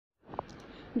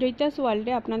জয়িতাস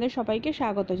ওয়ার্ল্ডে আপনাদের সবাইকে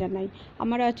স্বাগত জানাই।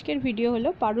 আমার আজকের ভিডিও হলো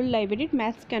পারুল লাইব্রেরির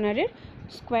ম্যাথ স্ক্যানারের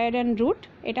স্কোয়ার অ্যান্ড রুট।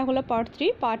 এটা হলো পার্ট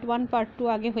 3, পার্ট 1 পার্ট 2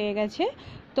 আগে হয়ে গেছে।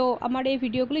 তো আমার এই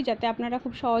ভিডিওগুলি যাতে আপনারা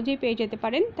খুব সহজেই পেয়ে যেতে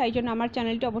পারেন, তাই জন্য আমার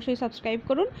চ্যানেলটি অবশ্যই সাবস্ক্রাইব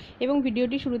করুন এবং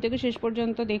ভিডিওটি শুরু থেকে শেষ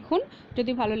পর্যন্ত দেখুন।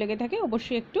 যদি ভালো লেগে থাকে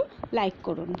অবশ্যই একটু লাইক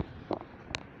করুন।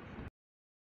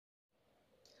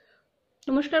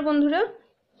 নমস্কার বন্ধুরা,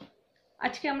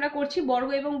 আজকে আমরা করছি বর্গ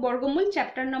এবং বর্গমূল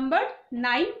চ্যাপ্টার নাম্বার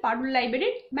 9 পারুল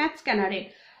লাইব্রেরির ম্যাথ স্ক্যানারে।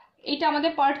 এটা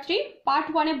আমাদের পার্ট 3। পার্ট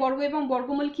 1-এ বর্গ এবং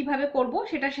বর্গমূল কিভাবে করব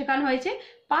সেটা শেখানো হয়েছে।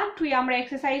 পার্ট 2-এ আমরা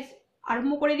এক্সারসাইজ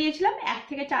আরম্ভ করে দিয়েছিলাম, 1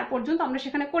 থেকে 4 পর্যন্ত আমরা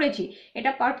সেখানে করেছি।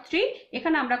 এটা পার্ট 3।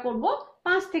 এখানে আমরা করব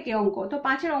 5 থেকে অঙ্ক। তো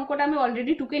 5-এর অঙ্কটা আমি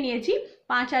অলরেডি টুকে নিয়েছি।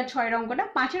 5 আর 6-এর অঙ্কটা।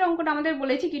 5-এর অঙ্কটা আমাদের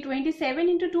বলেছি কি 27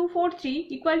 × 2 4 3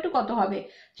 ইকুয়াল টু কত হবে?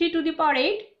 3 to the power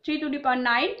 8, 3 to the power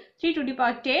 9, 3 to the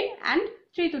power 10 and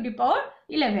 3 to the পাওয়ার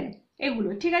 11। এগুলো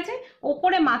ঠিক আছে।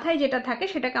 ওপরে মাথায় যেটা থাকে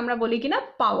সেটাকে আমরা বলি কিনা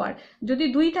পাওয়ার। যদি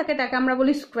 2 থাকে তাকে আমরা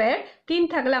বলি স্কোয়ার, 3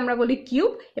 থাকলে আমরা বলি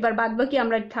কিউব, এবার বাদবাকি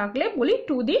আমরা থাকলে বলি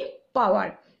টু দি পাওয়ার।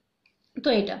 তো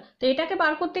এটাকে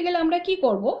বার করতে গেলে আমরা কি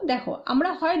করব? দেখো, আমরা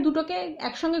হয় দুটোকে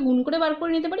একসঙ্গে গুণ করে বার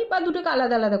করে নিতে পারি বা দুটোকে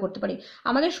আলাদা আলাদা করতে পারি।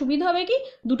 আমাদের সুবিধা হবে কি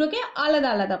দুটোকে আলাদা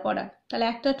আলাদা করা। তাহলে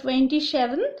একটা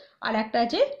 27 আর একটা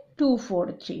আছে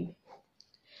 243।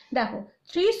 দেখো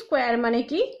 3 স্কোয়ার মানে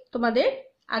কি তোমাদের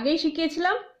আগেই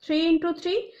শিখিয়েছিলাম 3 ×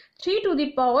 3, 3 টু দি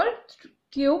পাওয়ার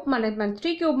কিউব মানে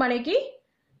 3 কিউব মানে কি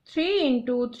 3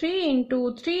 × 3 ×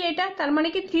 3, এটা তার মানে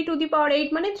কি 3 টু দি পাওয়ার 8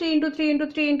 মানে 3 × 3 ×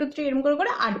 3 × 3 এরকম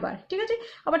করে 8 বার। ঠিক আছে।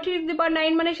 আবার 3 টু দি পাওয়ার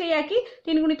 9 মানে সেই একই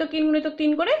 3 × 3 ×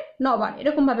 3 করে 9 বার,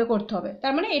 এরকম ভাবে করতে হবে।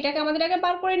 তার মানে এটাকে আমাদের আগে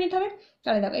বার করে নিতে হবে।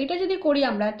 তাহলে দেখো এটা যদি করি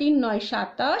আমরা 3 9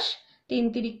 27, 3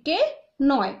 3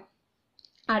 9,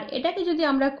 আর এটাকে যদি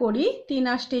আমরা করি 3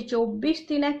 8 24,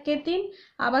 3 1 3,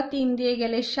 আবার 3 দিয়ে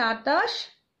গেলে 27,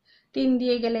 3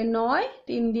 দিয়ে গেলে 9,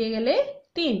 3 দিয়ে গেলে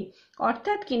 3,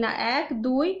 অর্থাৎ কিনা 1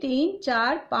 2 3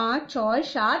 4 5 6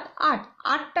 7 8,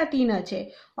 8টা 3 আছে,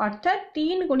 অর্থাৎ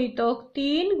 3 ×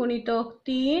 3 ×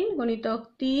 3 ×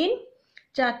 3,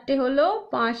 4টে হলো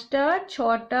 5টা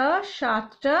 6টা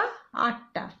 7টা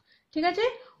 8টা। ঠিক আছে।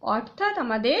 অর্থাৎ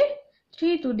আমাদের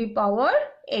 3 টু দি পাওয়ার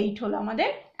 8 হলো আমাদের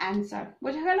অ্যান্সার।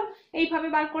 বোঝা গেল? এইভাবে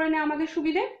বার করে নেওয়া আমাদের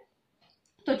সুবিধে।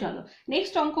 তো চলো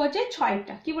নেক্সট অঙ্ক হচ্ছে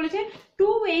 6টা। কি বলেছে?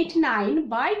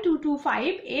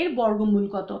 289/225 এর বর্গমূল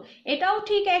কত? এটাও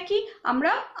ঠিক একই,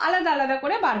 আমরা আলাদা আলাদা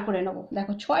করে বার করে নেব।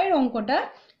 দেখো 6-এর অঙ্কটা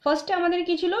ফার্স্টে আমাদের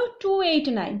কি ছিল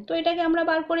 289, তো এটাকে আমরা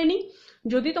বার করে নিই।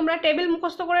 যদি তোমরা টেবিল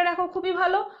মুখস্থ করে রাখো খুবই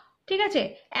ভালো। ঠিক আছে।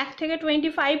 1 থেকে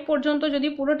 25 পর্যন্ত যদি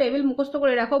পুরো টেবিল মুখস্থ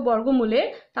করে রাখো বর্গমূলের,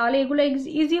 তাহলে এগুলো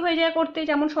ইজি হয়ে যায় করতে,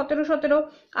 যেমন 17 17,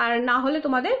 আর না হলে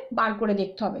তোমাদের বার করে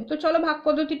দেখতে হবে। তো চলো ভাগ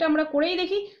পদ্ধতিটা আমরা করেই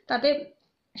দেখি, তাতে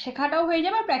শেখাটাও হয়ে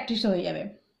যাবে আর প্র্যাকটিসও হয়ে যাবে।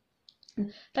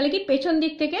 তাহলে কি পেছন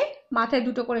দিক থেকে মাথায়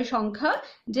দুটো করে সংখ্যা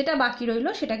যেটা বাকি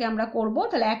রইলো সেটাকে আমরা করব।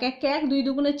 তাহলে 1 1 কে 1, 2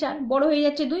 2 গুণে 4, বড় হয়ে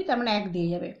যাচ্ছে 2, তার মানে 1 দিয়ে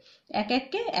যাবে। 1 1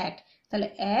 কে 1, তাহলে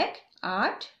 1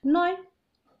 8 9।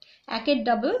 1-এর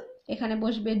ডাবল এখানে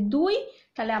বসবে 2,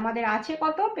 তাহলে আমাদের আছে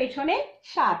কত? পেছনে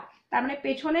 7, তার মানে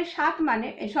পেছনে 7 মানে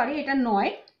সরি এটা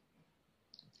 9।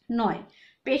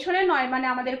 পেছনে 9 মানে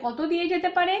আমাদের কত দিয়ে যেতে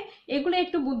পারে? এগুলো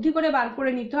একটু বুদ্ধি করে বার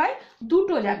করে নিতে হয়।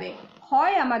 দুটো যাবে,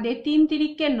 হয় আমাদের 3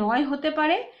 3 9 হতে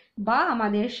পারে, বা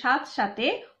আমাদের 7 7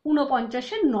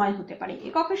 49 9 হতে পারে।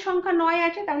 এককের সংখ্যা 9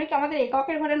 আছে, তার মানে কি আমাদের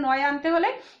এককের ঘরে 9 আনতে হলে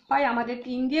হয় আমাদের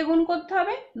 3 দিয়ে গুণ করতে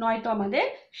হবে, নয়তো আমাদের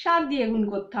 7 দিয়ে গুণ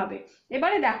করতে হবে।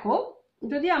 এবারে দেখো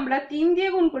যদি আমরা 3 দিয়ে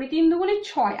গুণ করি, 3 2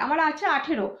 6, আমার আছে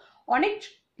 18, অনেক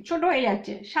ছোট হয়ে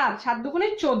যাচ্ছে। 7 7 2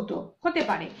 14 হতে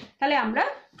পারে। তাহলে আমরা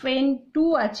 22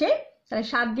 আছে, তাহলে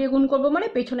 7 দিয়ে গুণ করব মানে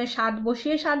পেছনে 7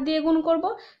 বসিয়ে 7 দিয়ে গুণ করব।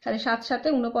 তাহলে 7 7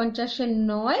 49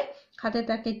 9, হাতে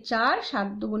থাকে 4, 7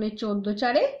 2 14,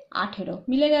 4 18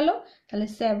 মিলে গেল। তাহলে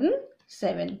 7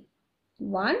 7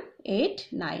 1 8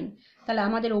 9। তাহলে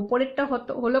আমাদের উপরেরটা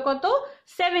হলো কত?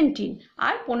 17,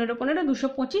 আর 15 15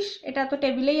 225, এটা তো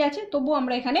টেবিলেই আছে, তবু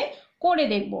আমরা এখানে করে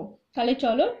দেখব। তাহলে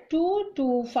চলো 2 2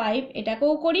 5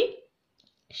 এটাকেও করি।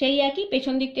 সেই একই,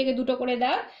 পেছন দিক থেকে দুটো করে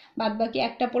দাগ, বাদ বাকি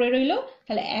একটা পড়ে রইলো।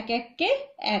 তাহলে 1 1 কে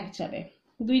 1 যাবে,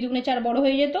 2 2 4 বড়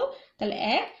হয়ে যেত, তাহলে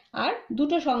 1, আর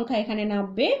দুটো সংখ্যা এখানে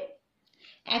নামবে।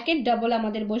 1-এর ডাবল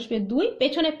আমাদের বসবে 2,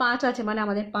 পেছনে 5 আছে মানে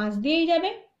আমাদের 5 দিয়েই যাবে।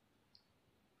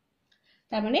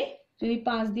 তার মানে যদি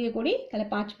 5 দিয়ে করি তাহলে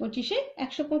 5 25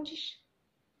 125,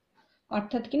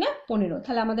 অর্থাৎ কিনা 15।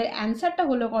 তাহলে আমাদের অ্যান্সারটা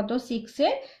হলো কত?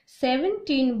 6-এর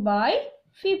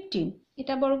 17/15,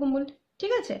 এটা বর্গমূল।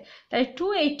 ঠিক আছে। তাহলে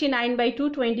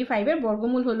 289/225 এর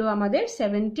বর্গমূল হলো আমাদের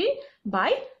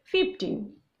 17/15।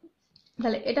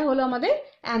 তাহলে এটা হলো আমাদের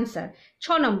অ্যান্সার।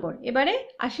 6 নম্বর। এবারে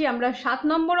আসি আমরা 7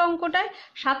 নম্বর অঙ্কটায়।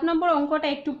 7 নম্বর অঙ্কটা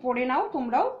একটু পড়ে নাও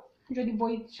তোমরাও, যদি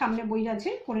বই সামনে বই আছে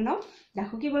পড়ে নাও।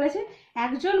 দেখো কি বলেছে,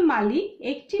 একজন মালি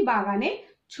একটি বাগানে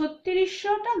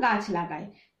 3600টা গাছ লাগায়।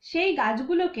 সেই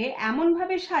গাছগুলোকে এমন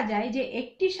ভাবে সাজায় যে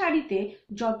একটি সারিতে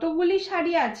যতগুলি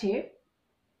সারি আছে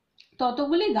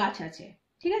ততগুলি গাছ আছে।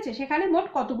 ঠিক আছে, সেখানে মোট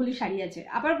কতগুলি সারি আছে।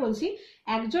 আবার বলছি,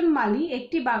 একজন মালি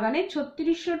একটি বাগানে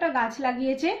 3600টা গাছ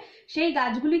লাগিয়েছে। সেই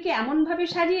গাছগুলিকে এমন ভাবে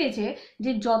সাজিয়েছে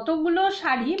যে যতগুলো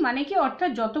সারি মানে কি,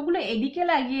 অর্থাৎ যতগুলো এদিকে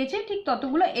লাগিয়েছে ঠিক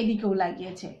ততগুলো এদিকেও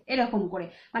লাগিয়েছে, এরকম করে।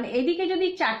 মানে এদিকে যদি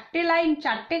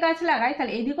 4টে গাছ লাগায়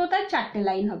তাহলে এদিকেও তার 4টে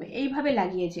লাইন হবে, এইভাবে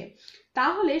লাগিয়েছে।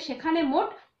 তাহলে সেখানে মোট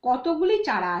কতগুলি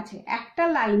চারা আছে একটা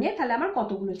লাইনে, তাহলে আমার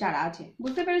কতগুলো চারা আছে,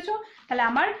 বুঝতে পেরেছো? তাহলে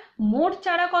আমার মোট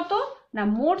চারা কত না,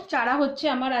 মোট চারা হচ্ছে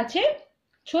আমার আছে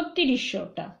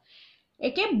 3600টা।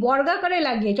 একে বর্গাকারে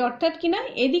লাগিয়েছে, অর্থাৎ কিনা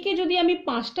এদিকে যদি আমি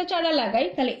 5টা চারা লাগাই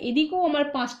তাহলে এদিকেও আমার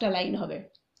 5টা লাইন হবে।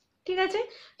 ঠিক আছে,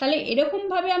 তাহলে এরকম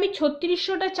ভাবে আমি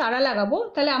 3600টা চারা লাগাবো,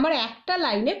 তাহলে আমার একটা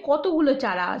লাইনে কতগুলো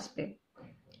চারা আসবে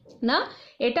না,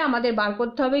 এটা আমাদের বার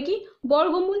করতে হবে কি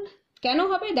বর্গমূল। কেন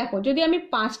হবে দেখো, যদি আমি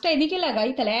 5টা এদিকে লাগাই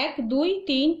তাহলে 1 2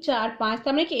 3 4 5,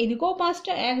 তার মানে কি এদিকেও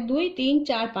 5টা, 1 2 3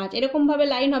 4 5 এরকম ভাবে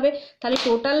লাইন হবে। তাহলে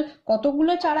টোটাল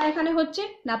কতগুলো চারা এখানে হচ্ছে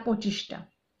না 25টা।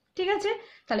 ঠিক আছে,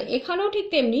 তাহলে এখানেও ঠিক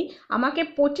তেমনি আমাকে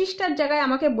 25টার জায়গায়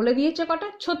আমাকে বলে দিয়েছে কটা,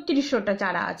 3600টা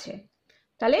চারা আছে।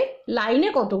 তাহলে লাইনে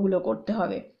কতগুলো করতে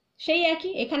হবে সেই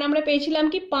একই। এখানে আমরা পেয়েছিলাম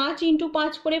কি 5 ×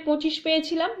 5 করে 25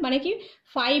 পেয়েছিলাম, মানে কি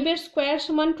 5 এর স্কোয়ার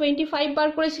সমান 25 বার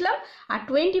করেছিলাম। আর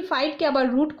 25কে আবার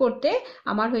রুট করতে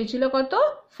আমার হয়েছিল কত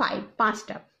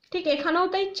 5টা। ঠিক এখানেও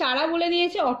তাই চারা বলে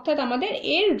দিয়েছে, অর্থাৎ আমাদের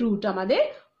এর রুট আমাদের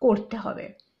করতে হবে।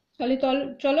 তাহলে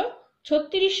চলো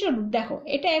 3600 রুট, দেখো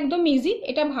এটা একদম ইজি,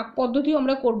 এটা ভাগ পদ্ধতিও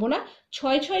আমরা করব না।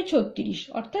 6 6 36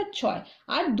 অর্থাৎ 6,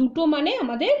 আর দুটো মানে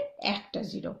আমাদের একটা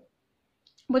 0,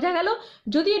 বোঝা গেল?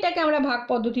 যদি এটাকে আমরা ভাগ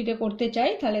পদ্ধতিতে করতে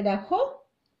চাই তাহলে দেখো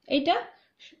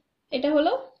এটা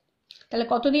হলো, তাহলে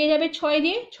কত দিয়ে যাবে 6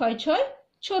 দিয়ে, 6 6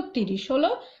 36 হলো।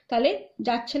 তাহলে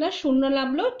যাচ্ছে না, শূন্য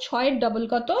নামলো, 6 ডবল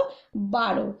কত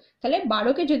 12। তাহলে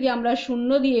 12কে যদি আমরা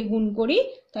 0 দিয়ে গুণ করি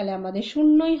তাহলে আমাদের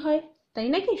শূন্যই হয়, তাই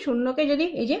নাকি? শূন্যকে যদি,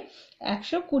 এই যে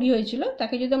 120 হয়েছিল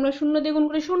তাকে যদি আমরা 0 দিয়ে গুণ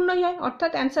করি শূন্যই হয়,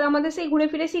 অর্থাৎ অ্যান্সার আমাদের সেই ঘুরে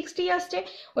ফিরে 60 আসছে।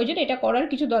 ওই জন্য এটা করার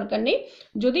কিছু দরকার নেই,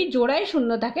 যদি জোড়ায় শূন্য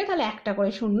থাকে তাহলে একটা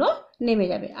করে শূন্য নেমে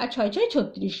যাবে। আর 6 6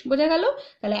 36, বোঝা গেল?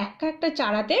 তাহলে একটা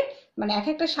চারাতে মানে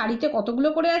একটা সারিতে কতগুলো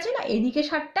করে আছে না, এদিকে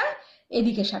 60টা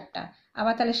এদিকে 60টা,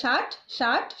 আবার তাহলে 60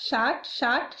 60 60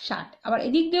 60 60, আবার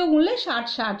এদিক দিয়েও গুনলে 60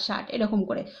 60 60 এরকম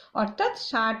করে, অর্থাৎ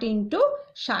 60 ×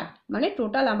 60 মানে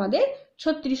টোটাল আমাদের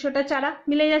 3600টা চারা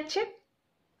মিলে যাচ্ছে।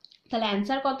 তাহলে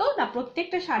অ্যান্সার কত না,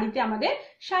 প্রত্যেকটা সারিতে আমাদের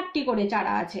 60টি করে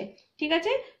চারা আছে। ঠিক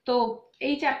আছে, তো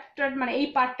এই চ্যাপ্টার মানে এই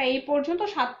পার্টটা এই পর্যন্ত,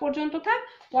 7 পর্যন্ত থাক।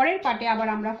 পরের পার্টে আবার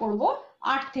আমরা করব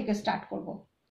 8 থেকে স্টার্ট করব।